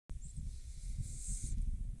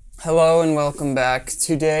Hello and welcome back.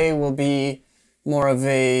 Today will be more of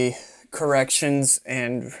a corrections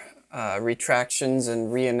and retractions and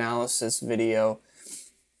reanalysis video.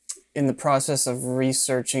 In the process of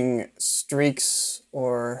researching streaks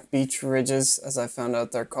or beach ridges, as I found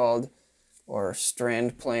out they're called, or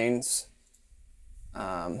strand planes,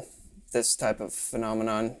 this type of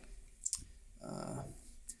phenomenon,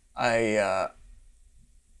 I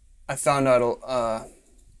found out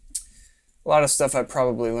a lot of stuff I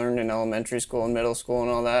probably learned in elementary school and middle school and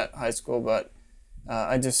all that, high school, but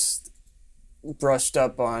I just brushed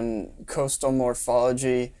up on coastal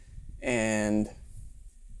morphology and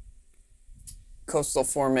coastal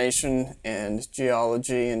formation and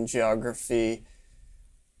geology and geography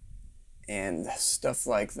and stuff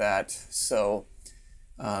like that. So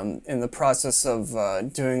in the process of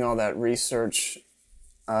doing all that research,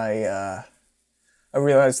 I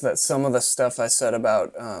realized that some of the stuff I said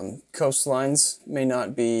about coastlines may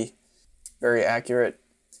not be very accurate.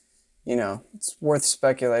 You know, it's worth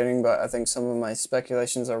speculating, but I think some of my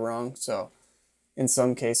speculations are wrong. So, in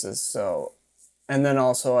some cases, so, and then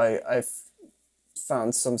also I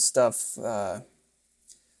found some stuff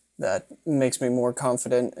that makes me more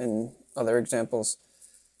confident in other examples.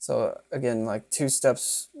 So again, like 2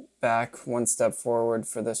 steps back, 1 step forward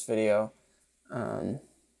for this video.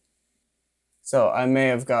 So I may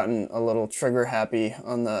have gotten a little trigger happy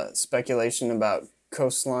on the speculation about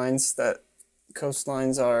coastlines, that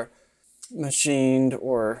coastlines are machined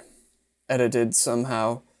or edited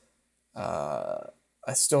somehow.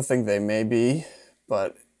 I still think they may be,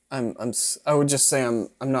 but I would just say I'm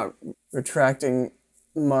not retracting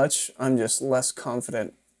much. I'm just less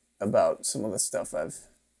confident about some of the stuff I've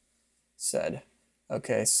said.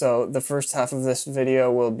 Okay, so the first half of this video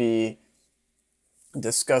will be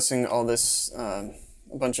discussing all this a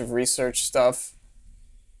bunch of research stuff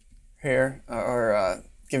here, or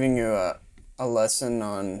giving you a lesson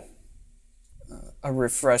on a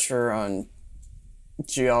refresher on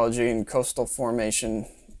geology and coastal formation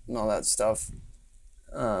and all that stuff,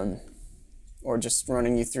 or just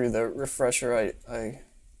running you through the refresher I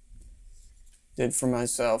did for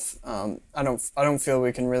myself. I don't feel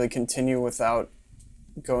we can really continue without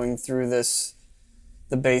going through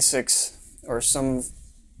the basics, or some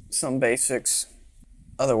basics.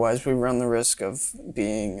 Otherwise, we run the risk of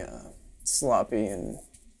being sloppy and,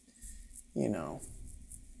 you know,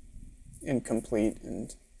 incomplete.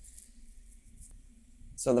 And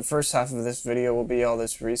so the first half of this video will be all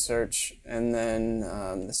this research, and then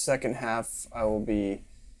the second half I will be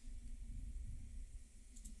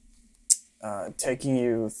taking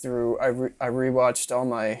you through. I rewatched all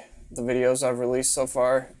the videos I've released so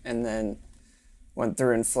far, and then went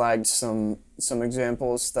through and flagged some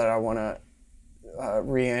examples that I want to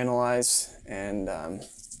reanalyze and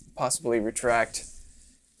possibly retract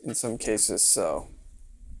in some cases. So,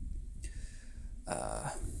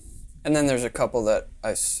 and then there's a couple that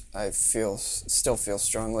I still feel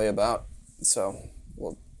strongly about. So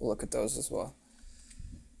we'll look at those as well.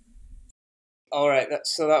 All right,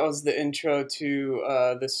 so that was the intro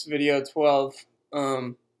to this video 12.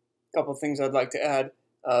 Couple things I'd like to add.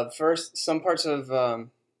 First, some parts of,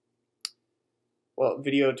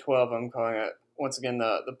 video 12 I'm calling it. Once again,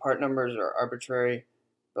 the part numbers are arbitrary,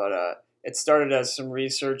 but it started as some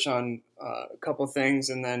research on a couple things,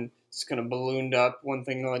 and then just kind of ballooned up. One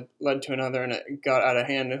thing led to another, and it got out of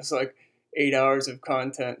hand. It was like 8 hours of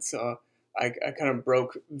content, so I kind of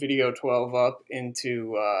broke video 12 up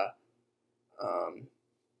into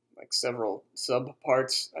like several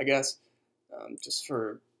sub-parts, I guess, just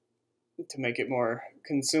to make it more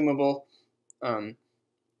consumable.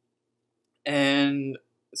 And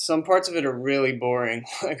some parts of it are really boring.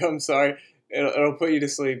 Like, I'm sorry, it'll put you to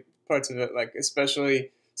sleep, parts of it, like,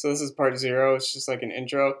 especially, so this is part 0, it's just like an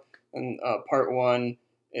intro, and part 1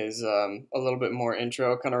 is a little bit more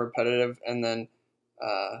intro, kind of repetitive, and then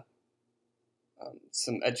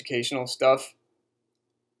some educational stuff,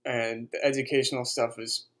 and the educational stuff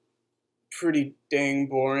is pretty dang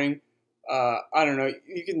boring. I don't know,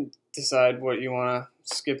 you can decide what you want to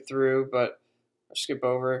skip through, or skip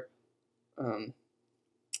over.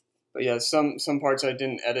 But yeah, some parts I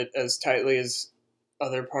didn't edit as tightly as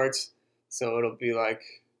other parts, so it'll be like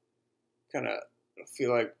it'll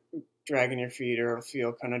feel like dragging your feet, or it'll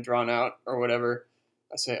feel kind of drawn out or whatever.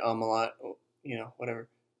 I say a lot, whatever.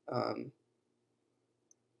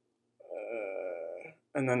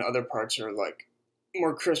 And then other parts are like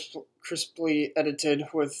more crisply edited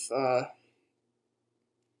with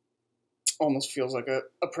almost feels like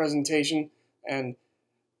a presentation, and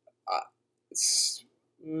it's,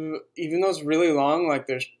 even though it's really long, like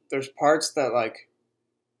there's parts that like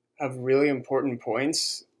have really important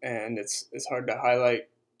points, and it's hard to highlight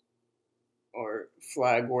or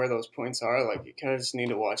flag where those points are. Like, you kind of just need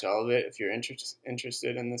to watch all of it if you're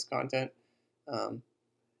interested in this content. Kind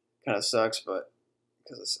of sucks, but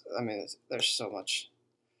because there's so much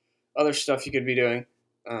other stuff you could be doing.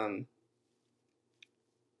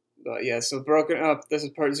 But yeah, so broken up. This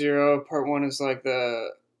is part 0. Part 1 is like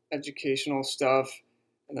the educational stuff,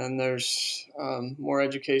 and then there's more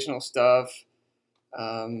educational stuff,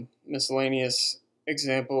 miscellaneous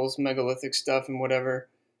examples, megalithic stuff, and whatever.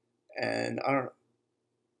 And I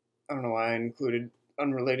don't know why I included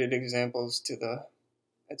unrelated examples to the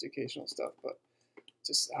educational stuff, but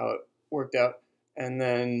just how it worked out. And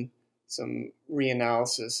then some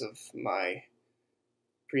reanalysis of my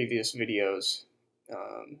previous videos,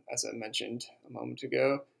 as I mentioned a moment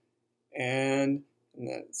ago. And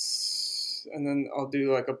then I'll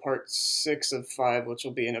do like a part 6 of 5, which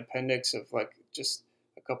will be an appendix of like just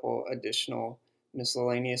a couple additional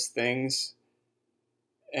miscellaneous things,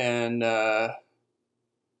 and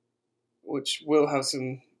which will have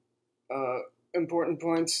some important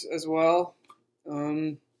points as well.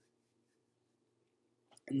 And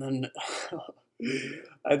then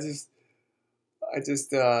I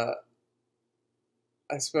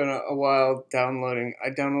spent a while downloading. I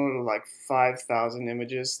downloaded like 5,000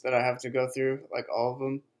 images that I have to go through, like all of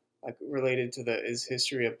them, like related to the "Is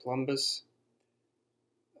History a Plumbus"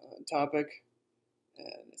 topic.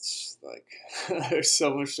 And it's like there's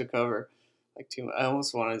so much to cover, like too much. I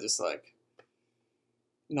almost want to just like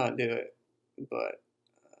not do it, but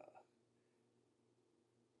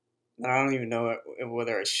I don't even know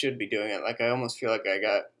whether I should be doing it. Like, I almost feel like I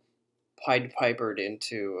got Pied Pipered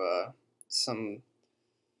into some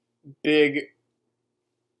big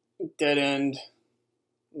dead end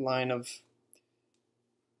line of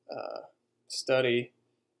study,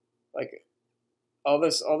 like all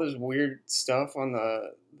this weird stuff on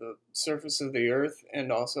the surface of the earth,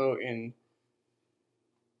 and also in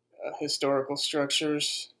historical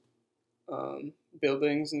structures,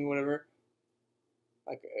 buildings and whatever.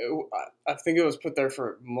 Like, I think it was put there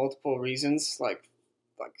for multiple reasons, like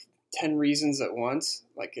 10 reasons at once.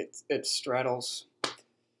 Like, it straddles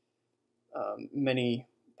many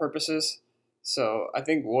purposes. So I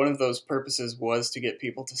think one of those purposes was to get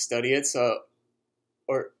people to study it. So,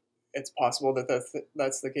 or it's possible that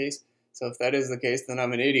that's the case. So if that is the case, then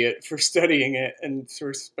I'm an idiot for studying it and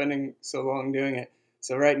for spending so long doing it.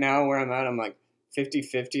 So right now where I'm at, I'm like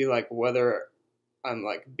 50-50, like whether I'm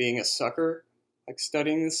like being a sucker, like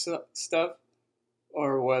studying this stuff,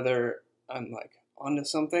 or whether I'm like onto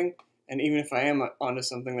something. And even if I am onto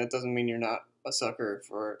something, that doesn't mean you're not a sucker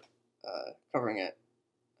for covering it.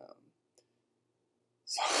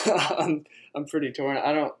 So I'm pretty torn.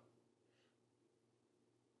 I don't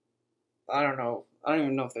know. I don't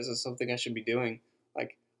even know if this is something I should be doing.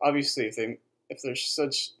 Like, obviously, if there's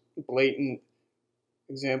such blatant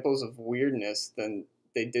examples of weirdness, then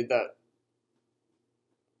they did that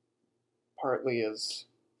partly as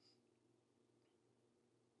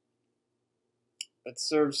it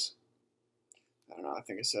serves. I don't know. I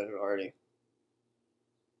think I said it already.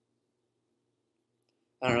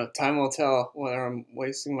 I don't know. Time will tell whether I'm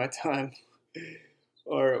wasting my time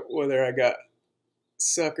or whether I got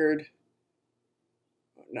suckered.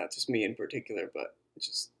 Not just me in particular, but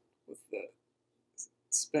just with the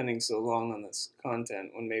spending so long on this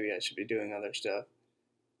content when maybe I should be doing other stuff.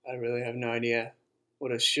 I really have no idea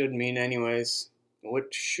what it should mean anyways.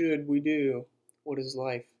 What should we do? What is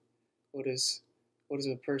life? What is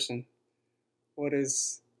a person? What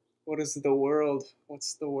is the world?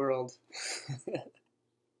 What's the world?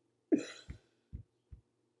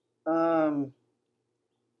 And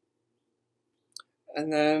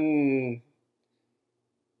then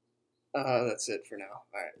that's it for now.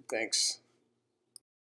 All right, thanks.